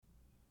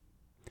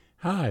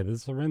Hi,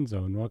 this is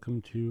Lorenzo, and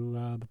welcome to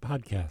the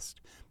podcast.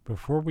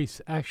 Before we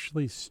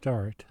actually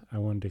start, I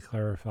wanted to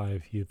clarify a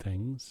few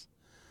things.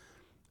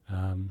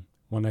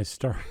 When I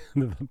started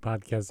the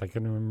podcast, I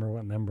couldn't remember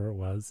what number it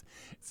was.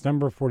 It's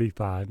number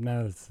 45.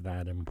 Not it's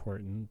that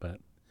important, but.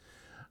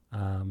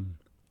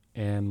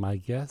 And my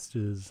guest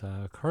is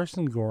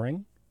Carson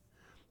Goring,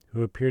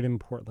 who appeared in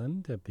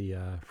Portland at the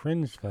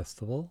Fringe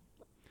Festival,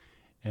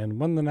 and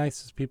one of the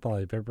nicest people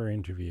I've ever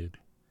interviewed.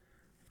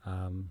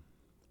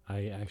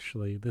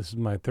 This is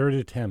my third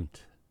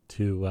attempt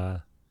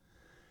to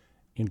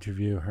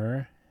interview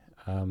her.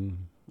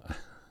 Um,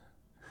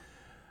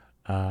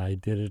 I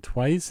did it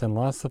twice and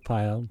lost the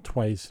file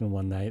twice in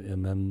one night,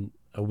 and then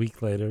a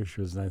week later,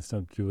 she was nice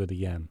enough to do it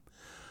again.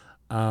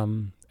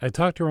 I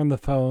talked to her on the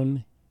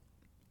phone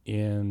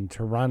in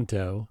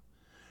Toronto.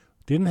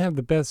 Didn't have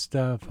the best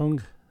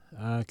phone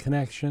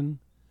connection,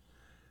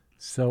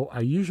 so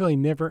I usually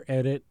never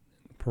edit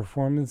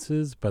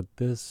performances, but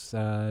this,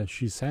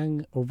 she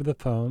sang over the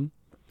phone.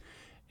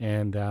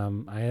 And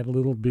I had a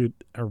little bit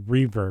of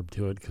reverb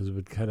to it because it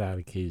would cut out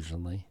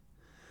occasionally.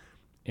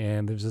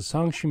 And there's a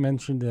song she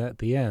mentioned at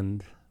the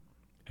end,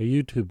 a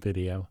YouTube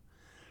video.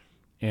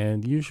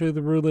 And usually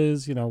the rule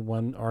is,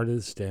 one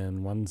artist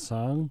and one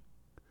song.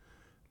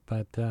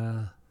 But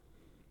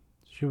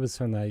she was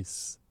so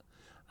nice.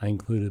 I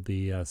included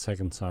the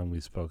second song we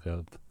spoke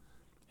of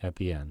at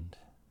the end.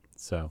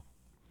 So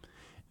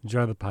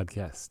enjoy the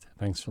podcast.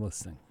 Thanks for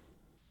listening.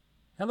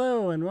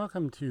 Hello and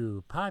welcome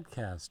to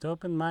Podcast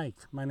Open Mic.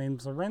 My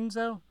name's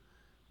Lorenzo.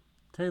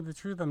 Tell you the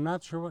truth, I'm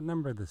not sure what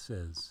number this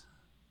is.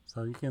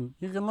 So you can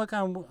look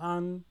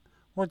on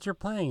what you're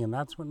playing, and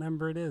that's what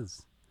number it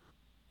is.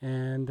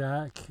 And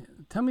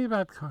tell me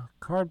about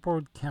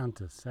Cardboard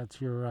Countess.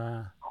 That's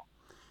your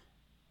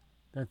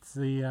that's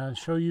the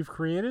show you've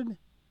created.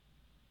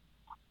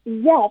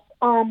 Yes,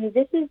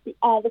 this is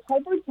the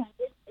Cardboard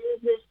Countess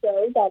is the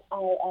show that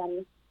I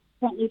am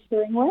currently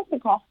touring with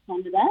across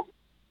Canada,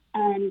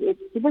 and it's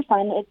super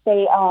fun. It's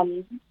a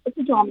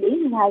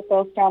dramedy. It has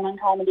both drama and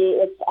comedy.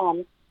 It's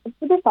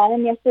super fun,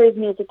 and yes, there is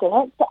music in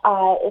it.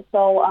 It's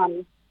all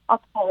a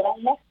cappella.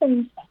 Next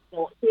Fringe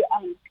Festival.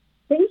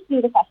 Fringe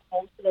Theatre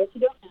Festival, for those who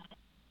don't know,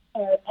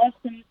 are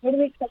awesome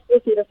 40-week festival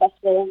theatre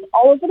festivals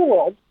all over the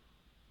world.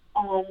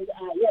 And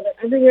yeah,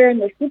 they're everywhere,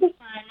 and they're super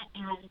fun,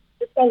 and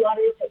just by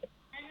lottery tickets.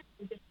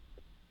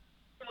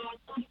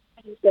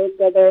 Shows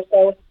go there,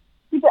 so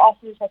super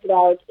awesome to check it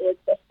out. It's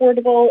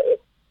affordable.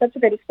 It's such a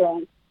great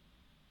experience.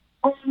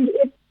 And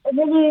it's a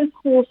really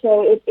cool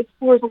show. It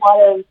explores a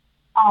lot of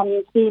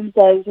themes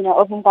of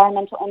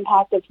environmental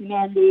impact, of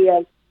humanity,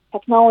 of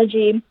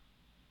technology.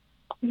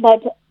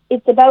 But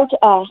it's about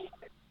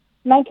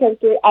my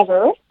character,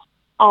 Ever, is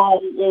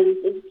a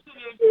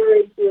teenager,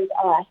 is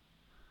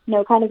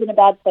kind of in a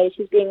bad place.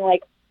 She's being,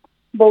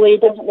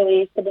 bullied, doesn't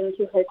really fit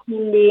into her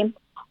community.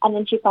 And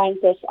then she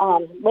finds this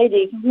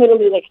lady,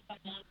 literally,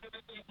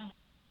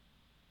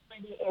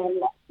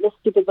 in this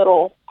stupid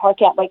little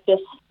parquet, this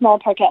small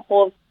parquet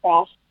full of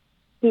trash,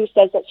 who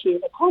says that she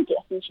is a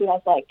countess, and she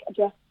has a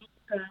dress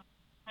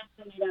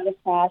made out of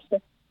trash.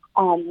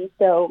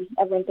 So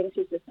everyone thinks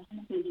she's just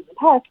in the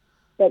park,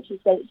 but she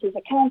says she's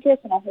a countess,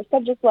 and all her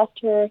subjects left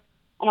her,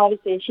 and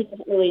obviously she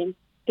doesn't really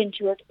fit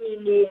into her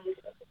community, and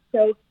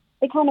so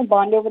they kind of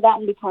bond over that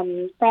and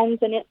become friends,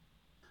 and it.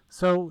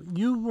 So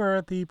you were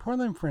at the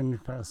Portland Fringe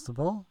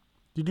Festival.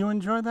 Did you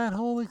enjoy that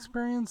whole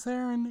experience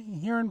there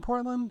here in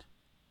Portland?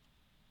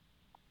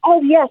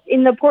 Oh, yes,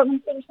 in the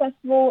Portland Fringe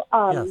Festival,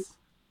 Yes.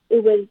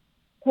 It was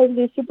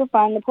totally super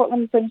fun. The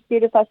Portland Fringe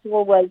Theatre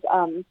Festival was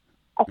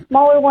a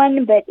smaller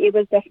one, but it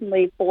was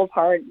definitely full of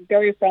heart,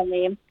 very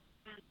friendly.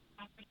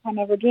 First time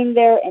ever being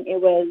there, and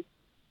it was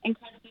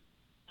incredibly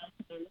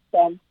fun.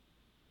 So,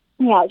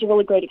 yeah, it was a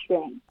really great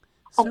experience.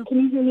 So, can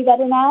you hear me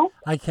better now?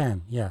 I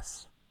can,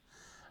 yes.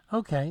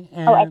 Okay,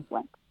 Oh, and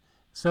excellent.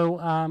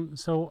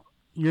 so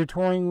you're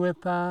touring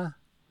with the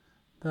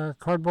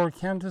Cardboard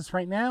Countess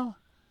right now?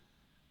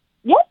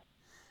 Yes.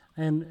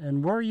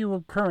 And where are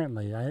you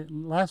currently?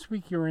 Last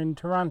week you were in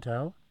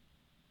Toronto.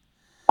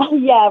 Oh,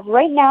 yeah.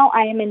 Right now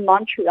I am in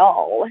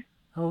Montreal.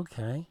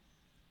 Okay.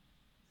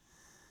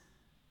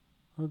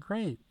 Well,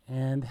 great.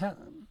 And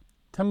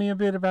tell me a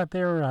bit about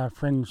their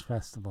Fringe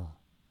Festival.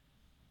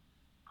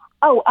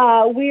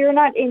 Oh, we're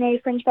not in a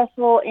Fringe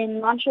Festival in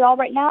Montreal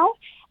right now.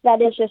 That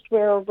is just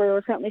where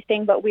we're currently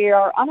staying, but we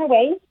are on our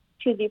way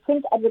to the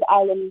Prince Edward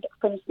Island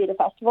Fringe Theatre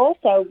Festival,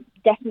 so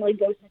definitely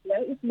go check it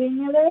out if you're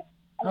being there.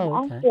 And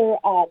Okay. after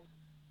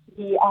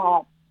the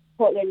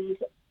Portland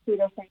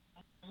Theatre Fringe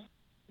Festival,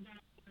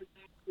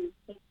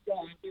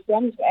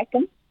 Brunswick,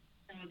 and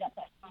I got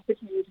that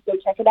opportunity to go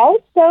check it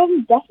out.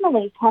 So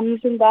definitely come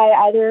swing by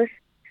either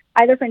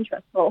Fringe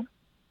Festival.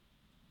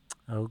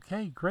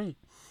 Okay, great.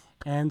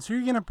 And so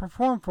you're going to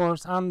perform for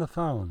us on the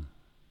phone.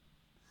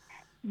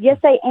 Yes,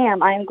 I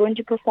am. I am going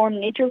to perform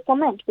Nature's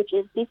Lament, which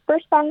is the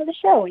first song of the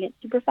show, and it's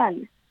super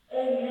fun.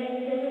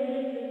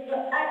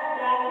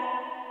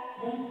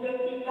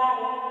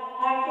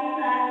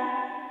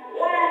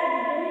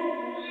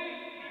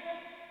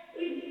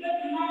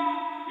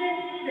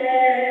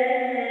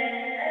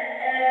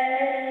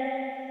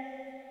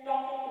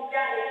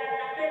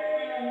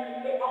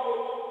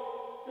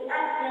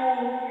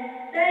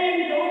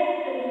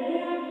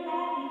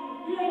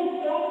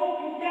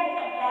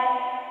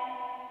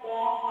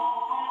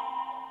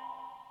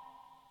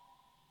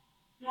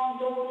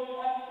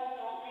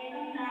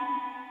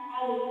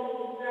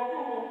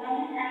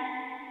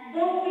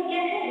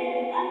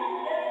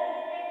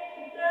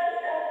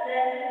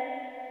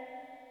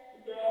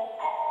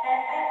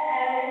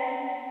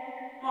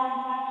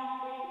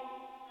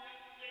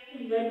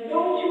 But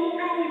don't you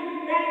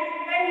understand,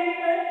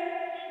 baby?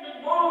 The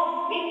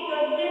ball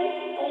because this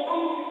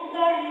alone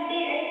learn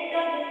the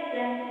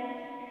acceptance.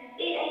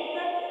 The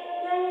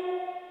acceptance.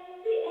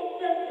 The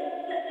acceptance.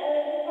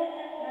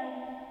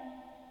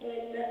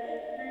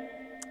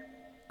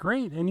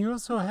 Great. And you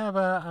also have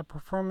a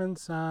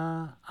performance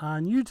on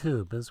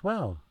YouTube as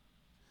well.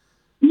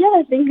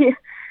 Yeah, thank you.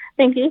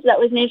 Thank you. So that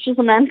was Nature's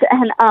Lament.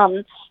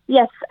 And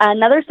yes,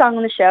 another song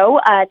on the show,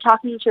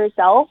 Talking to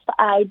Yourself,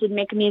 I did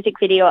make a music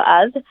video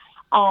of.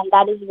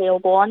 That is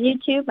available on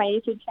YouTube. My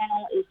YouTube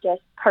channel is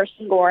just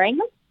Carson Goring.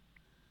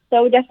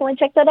 So definitely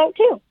check that out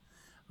too.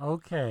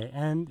 Okay.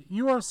 And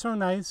you are so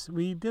nice.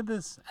 We did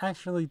this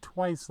actually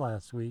twice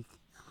last week.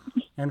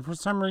 And for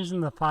some reason,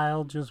 the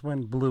file just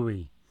went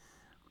bluey.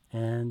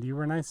 And you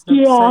were nice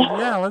enough to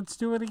say, yeah, let's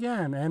do it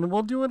again. And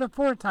we'll do it a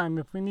fourth time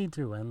if we need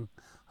to. And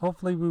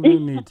hopefully we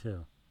won't need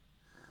to.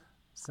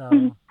 So.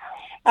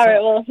 All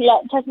right. Well, yeah,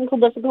 technical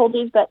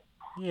difficulties, but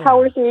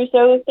power through.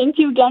 So thank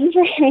you again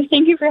for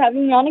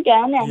having me on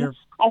again. And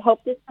I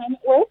hope this time it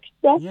works.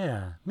 So,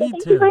 yeah, me too.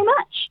 Thank you very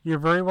much. You're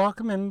very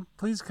welcome. And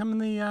please come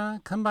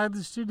by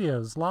the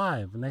studios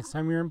live next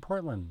time you're in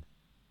Portland.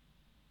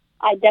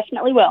 I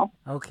definitely will.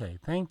 Okay.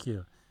 Thank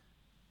you.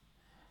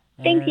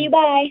 Thank you.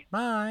 Bye.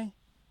 Bye.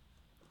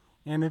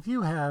 And if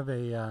you have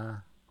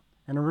an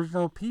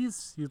original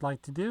piece you'd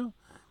like to do,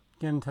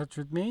 get in touch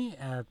with me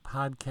at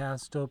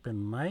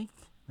podcastopenmic,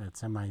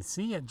 that's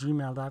MIC, at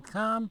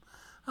gmail.com.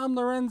 I'm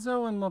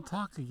Lorenzo, and we'll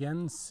talk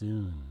again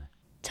soon.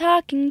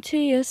 Talking to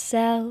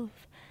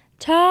yourself,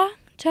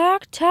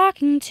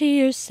 talking to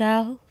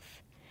yourself.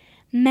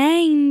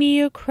 Maybe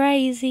you're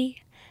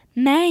crazy,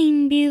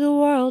 maybe the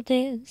world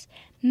is,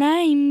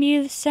 maybe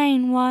the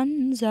sane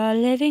ones are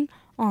living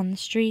on the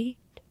street,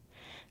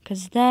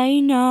 'cause they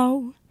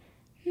know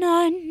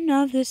none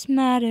of this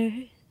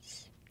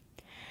matters.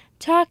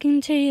 Talking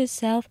to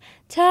yourself,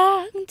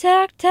 talking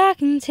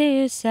to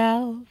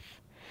yourself.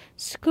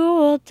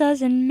 School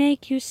doesn't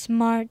make you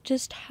smart,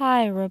 just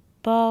hire a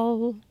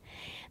bowl.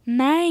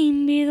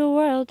 Maybe the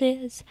world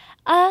is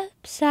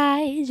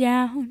upside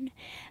down.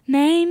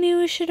 Maybe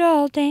we should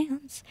all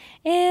dance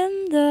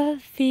in the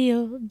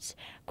fields,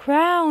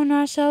 crown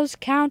ourselves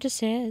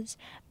countesses,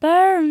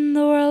 burn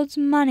the world's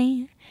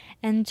money,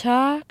 and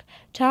talk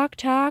to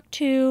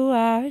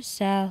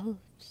ourselves.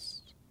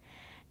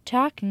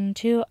 Talking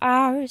to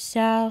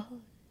ourselves.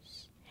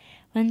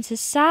 When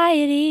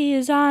society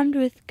is armed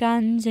with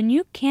guns and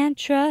you can't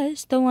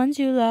trust the ones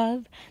you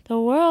love, the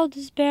world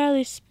is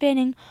barely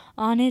spinning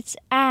on its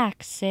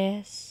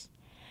axis,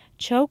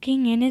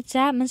 choking in its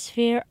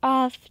atmosphere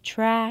of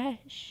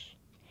trash.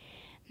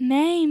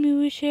 Maybe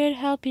we should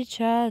help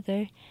each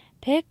other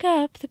pick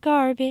up the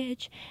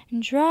garbage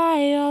and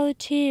dry all the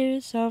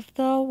tears of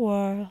the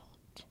world.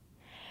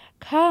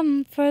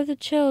 Come for the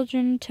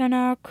children, turn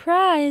our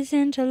cries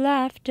into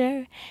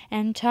laughter,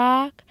 and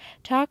talk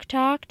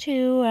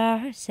to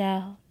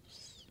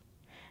ourselves.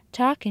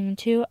 Talking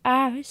to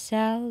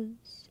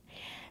ourselves.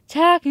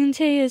 Talking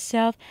to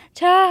yourself,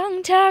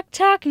 talking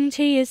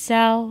to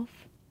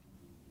yourself.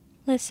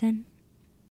 Listen.